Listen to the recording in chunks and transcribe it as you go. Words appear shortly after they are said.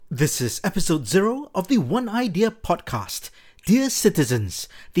This is episode 0 of the One Idea podcast. Dear citizens,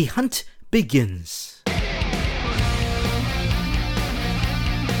 the hunt begins.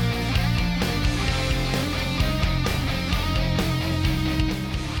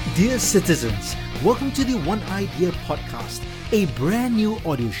 Dear citizens, welcome to the One Idea podcast, a brand new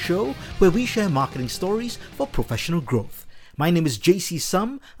audio show where we share marketing stories for professional growth. My name is JC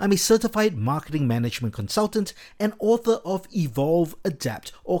Sum. I'm a certified marketing management consultant and author of Evolve,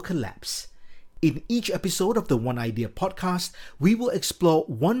 Adapt, or Collapse. In each episode of the One Idea podcast, we will explore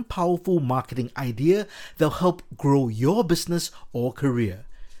one powerful marketing idea that will help grow your business or career.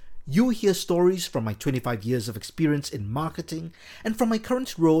 You'll hear stories from my 25 years of experience in marketing and from my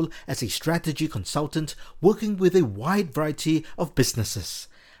current role as a strategy consultant working with a wide variety of businesses.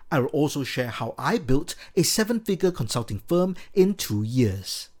 I will also share how I built a 7-figure consulting firm in 2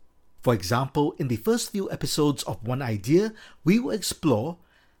 years. For example, in the first few episodes of One Idea, we will explore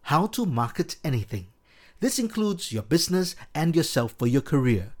how to market anything. This includes your business and yourself for your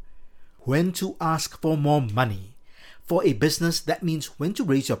career. When to ask for more money. For a business, that means when to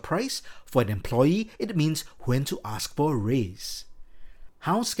raise your price. For an employee, it means when to ask for a raise.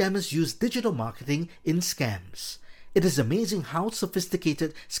 How scammers use digital marketing in scams. It is amazing how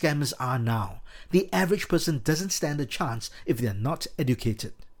sophisticated scammers are now. The average person doesn't stand a chance if they are not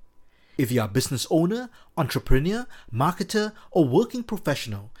educated. If you are a business owner, entrepreneur, marketer, or working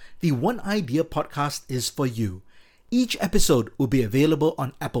professional, the One Idea podcast is for you. Each episode will be available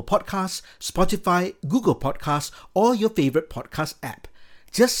on Apple Podcasts, Spotify, Google Podcasts, or your favorite podcast app.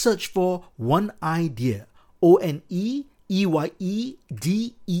 Just search for One Idea, ONEEYEDEER,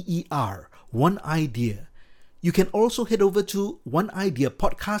 One Idea. You can also head over to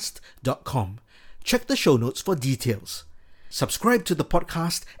oneideapodcast.com. Check the show notes for details. Subscribe to the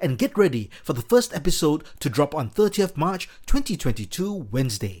podcast and get ready for the first episode to drop on 30th March 2022,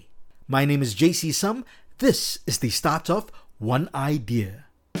 Wednesday. My name is JC Sum. This is the start of One Idea.